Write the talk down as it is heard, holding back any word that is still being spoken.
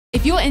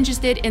If you're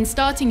interested in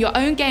starting your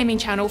own gaming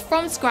channel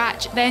from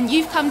scratch, then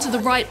you've come to the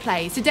right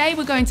place. Today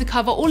we're going to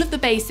cover all of the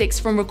basics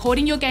from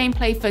recording your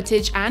gameplay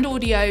footage and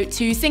audio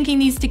to syncing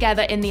these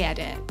together in the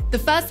edit. The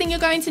first thing you're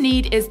going to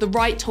need is the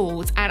right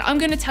tools, and I'm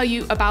going to tell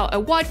you about a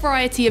wide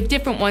variety of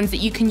different ones that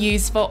you can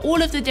use for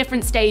all of the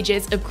different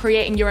stages of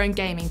creating your own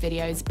gaming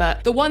videos,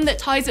 but the one that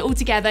ties it all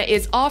together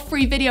is our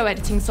free video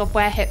editing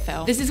software,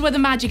 HitFilm. This is where the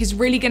magic is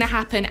really going to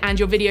happen and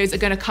your videos are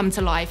going to come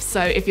to life, so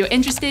if you're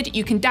interested,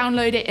 you can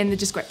download it in the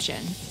description.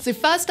 So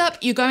first up,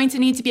 you're going to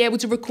need to be able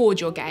to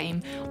record your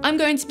game. I'm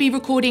going to be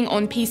recording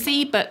on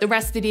PC, but the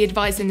rest of the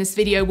advice in this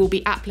video will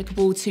be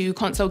applicable to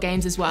console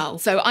games as well.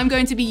 So I'm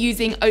going to be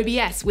using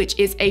OBS, which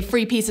is a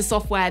free piece of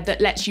software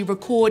that lets you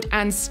record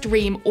and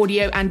stream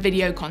audio and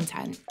video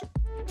content.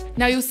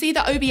 Now you'll see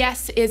that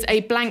OBS is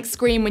a blank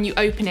screen when you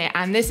open it,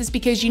 and this is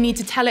because you need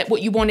to tell it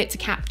what you want it to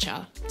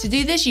capture. To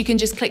do this, you can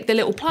just click the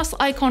little plus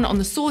icon on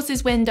the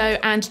sources window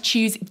and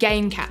choose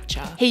game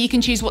capture. Here you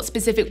can choose what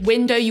specific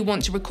window you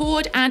want to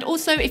record and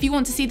also if you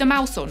want to see the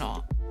mouse or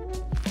not.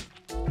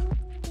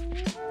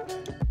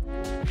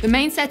 The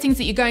main settings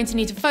that you're going to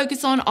need to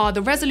focus on are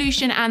the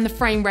resolution and the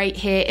frame rate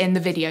here in the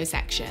video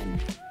section.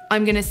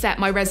 I'm going to set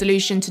my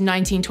resolution to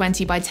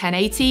 1920 by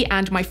 1080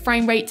 and my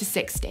frame rate to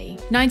 60.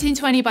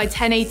 1920 by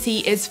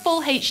 1080 is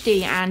full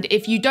HD, and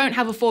if you don't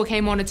have a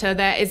 4K monitor,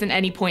 there isn't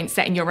any point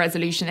setting your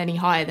resolution any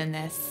higher than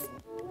this.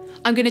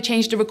 I'm going to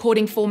change the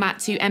recording format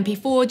to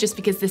MP4 just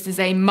because this is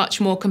a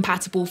much more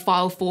compatible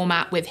file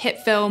format with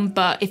HitFilm,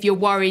 but if you're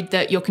worried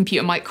that your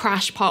computer might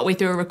crash partway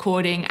through a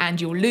recording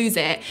and you'll lose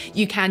it,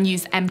 you can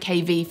use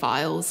MKV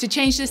files. To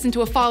change this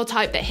into a file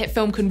type that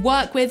HitFilm can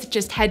work with,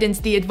 just head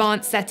into the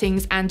advanced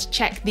settings and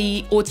check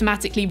the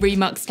automatically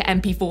remux to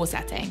MP4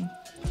 setting.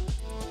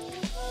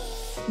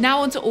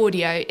 Now onto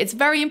audio. It's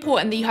very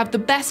important that you have the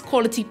best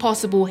quality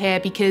possible here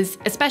because,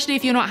 especially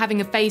if you're not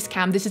having a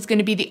Facecam, this is going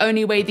to be the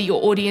only way that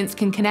your audience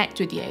can connect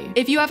with you.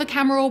 If you have a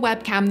camera or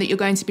webcam that you're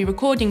going to be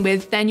recording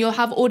with, then you'll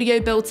have audio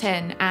built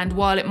in, and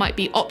while it might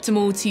be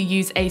optimal to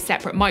use a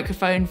separate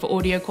microphone for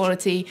audio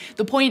quality,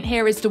 the point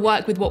here is to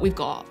work with what we've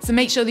got. So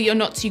make sure that you're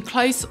not too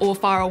close or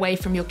far away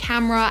from your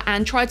camera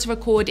and try to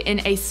record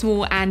in a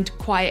small and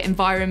quiet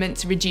environment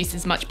to reduce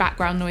as much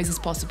background noise as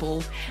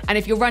possible. And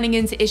if you're running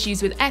into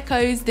issues with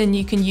echoes, then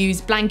you can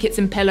use blankets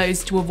and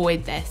pillows to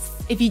avoid this.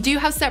 If you do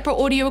have separate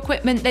audio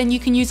equipment, then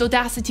you can use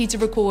Audacity to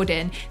record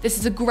in. This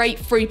is a great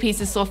free piece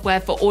of software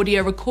for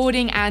audio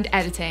recording and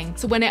editing.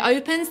 So when it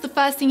opens, the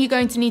first thing you're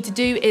going to need to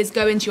do is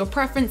go into your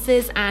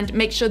preferences and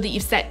make sure that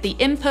you've set the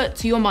input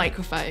to your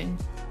microphone.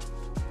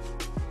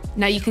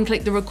 Now you can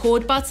click the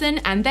record button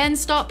and then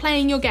start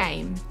playing your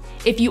game.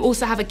 If you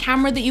also have a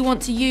camera that you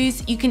want to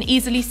use, you can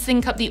easily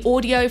sync up the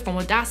audio from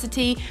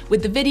Audacity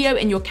with the video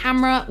in your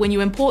camera when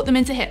you import them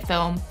into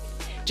HitFilm.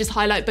 Just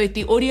highlight both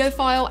the audio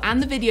file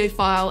and the video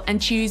file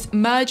and choose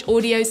Merge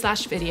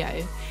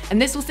Audio/Video,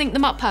 and this will sync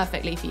them up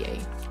perfectly for you.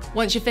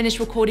 Once you're finished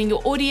recording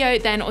your audio,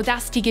 then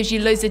Audacity gives you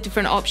loads of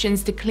different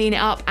options to clean it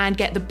up and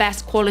get the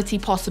best quality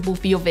possible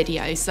for your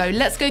video. So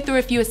let's go through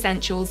a few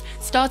essentials,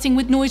 starting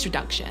with noise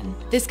reduction.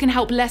 This can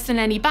help lessen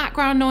any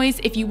background noise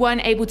if you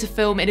weren't able to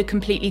film in a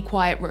completely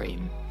quiet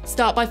room.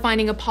 Start by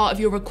finding a part of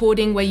your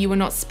recording where you are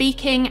not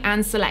speaking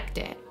and select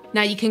it.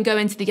 Now you can go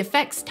into the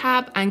Effects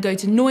tab and go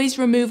to Noise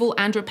Removal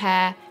and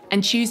Repair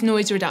and choose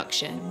Noise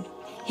Reduction.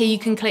 Here you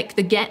can click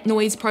the Get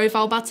Noise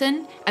Profile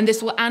button, and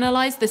this will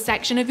analyze the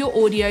section of your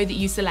audio that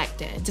you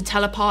selected to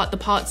tell apart the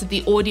parts of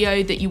the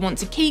audio that you want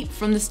to keep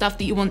from the stuff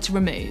that you want to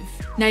remove.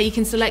 Now you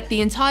can select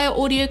the entire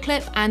audio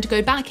clip and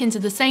go back into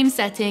the same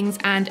settings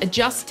and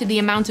adjust to the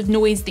amount of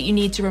noise that you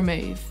need to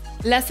remove.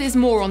 Less is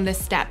more on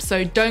this step,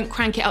 so don't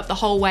crank it up the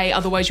whole way,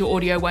 otherwise your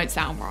audio won't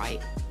sound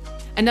right.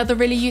 Another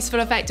really useful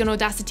effect on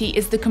Audacity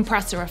is the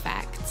compressor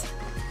effect.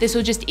 This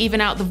will just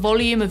even out the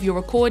volume of your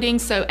recording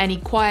so any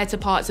quieter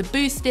parts are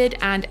boosted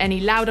and any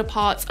louder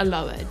parts are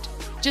lowered.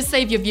 Just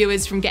save your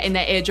viewers from getting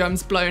their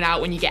eardrums blown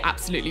out when you get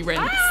absolutely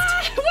rinsed.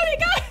 Where'd it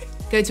go?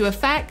 Go to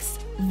Effects,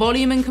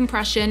 Volume and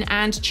Compression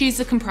and choose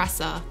the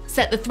compressor.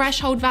 Set the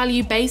threshold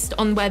value based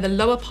on where the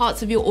lower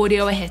parts of your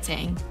audio are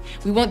hitting.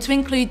 We want to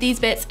include these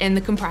bits in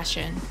the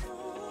compression.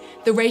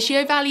 The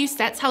ratio value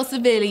sets how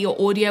severely your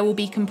audio will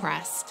be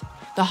compressed.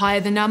 The higher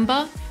the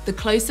number, the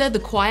closer the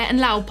quiet and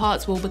loud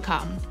parts will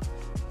become.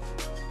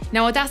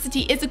 Now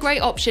Audacity is a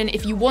great option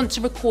if you want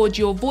to record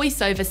your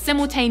voiceover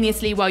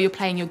simultaneously while you're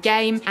playing your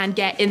game and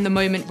get in the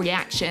moment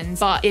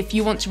reactions. But if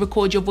you want to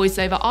record your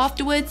voiceover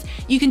afterwards,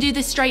 you can do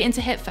this straight into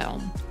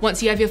HitFilm.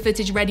 Once you have your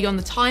footage ready on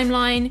the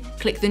timeline,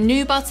 click the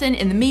New button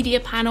in the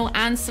media panel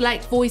and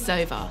select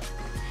Voiceover.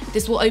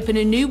 This will open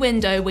a new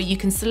window where you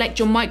can select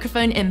your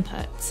microphone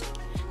input.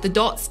 The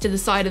dots to the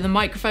side of the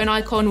microphone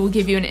icon will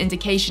give you an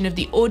indication of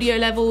the audio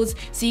levels,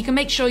 so you can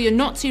make sure you're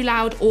not too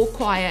loud or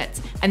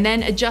quiet, and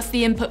then adjust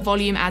the input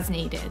volume as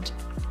needed.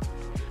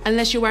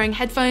 Unless you're wearing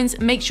headphones,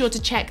 make sure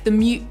to check the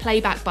mute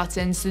playback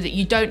button so that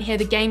you don't hear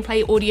the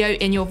gameplay audio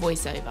in your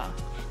voiceover.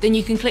 Then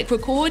you can click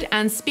record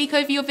and speak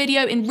over your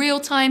video in real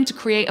time to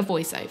create a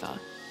voiceover.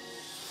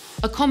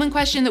 A common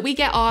question that we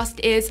get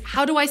asked is,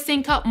 how do I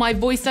sync up my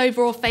voiceover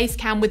or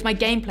Facecam with my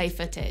gameplay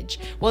footage?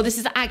 Well, this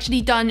is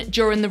actually done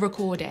during the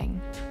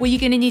recording. What you're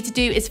going to need to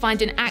do is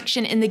find an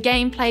action in the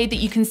gameplay that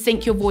you can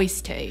sync your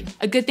voice to.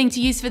 A good thing to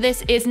use for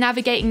this is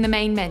navigating the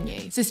main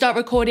menu. So start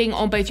recording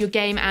on both your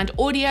game and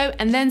audio,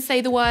 and then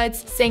say the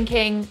words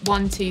syncing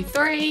 1, 2,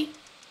 3.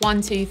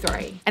 1, 2,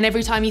 3. And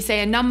every time you say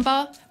a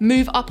number,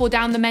 move up or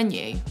down the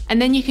menu. And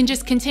then you can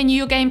just continue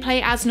your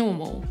gameplay as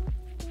normal.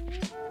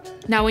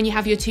 Now, when you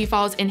have your two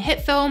files in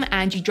HitFilm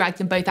and you drag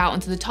them both out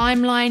onto the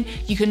timeline,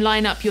 you can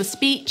line up your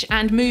speech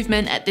and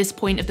movement at this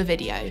point of the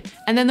video.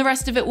 And then the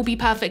rest of it will be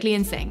perfectly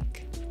in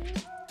sync.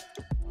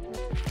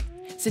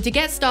 So to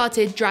get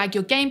started, drag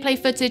your gameplay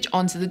footage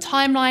onto the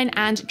timeline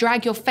and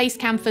drag your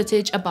Facecam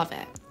footage above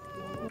it.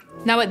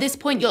 Now at this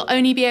point, you'll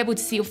only be able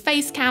to see your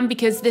Facecam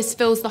because this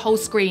fills the whole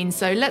screen.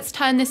 So let's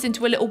turn this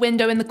into a little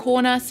window in the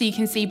corner so you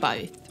can see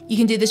both. You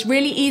can do this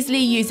really easily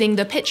using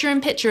the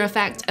picture-in-picture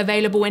effect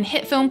available in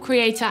HitFilm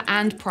Creator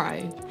and Pro.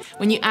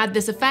 When you add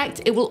this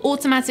effect, it will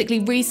automatically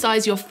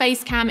resize your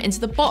Facecam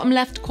into the bottom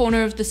left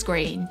corner of the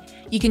screen.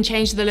 You can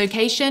change the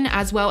location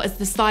as well as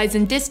the size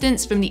and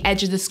distance from the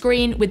edge of the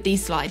screen with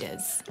these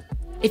sliders.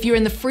 If you're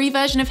in the free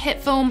version of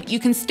HitFilm, you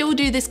can still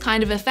do this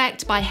kind of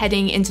effect by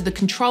heading into the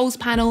controls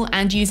panel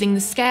and using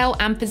the scale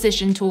and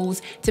position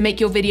tools to make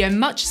your video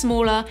much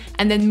smaller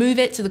and then move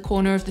it to the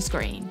corner of the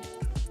screen.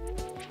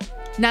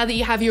 Now that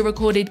you have your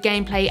recorded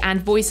gameplay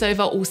and voiceover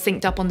all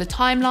synced up on the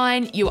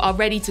timeline, you are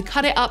ready to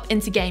cut it up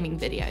into gaming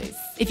videos.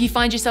 If you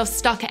find yourself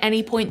stuck at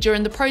any point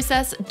during the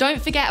process,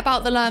 don't forget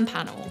about the Learn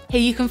panel.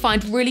 Here you can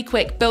find really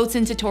quick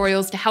built-in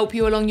tutorials to help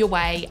you along your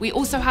way. We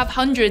also have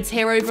hundreds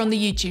here over on the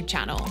YouTube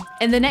channel.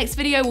 In the next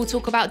video, we'll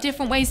talk about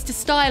different ways to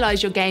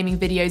stylize your gaming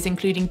videos,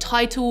 including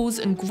titles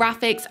and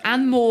graphics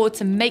and more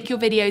to make your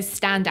videos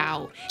stand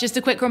out. Just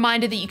a quick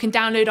reminder that you can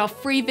download our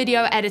free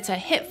video editor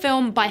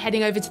HitFilm by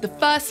heading over to the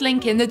first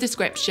link in the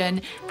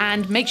description,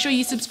 and make sure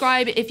you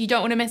subscribe if you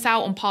don't want to miss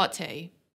out on part 2.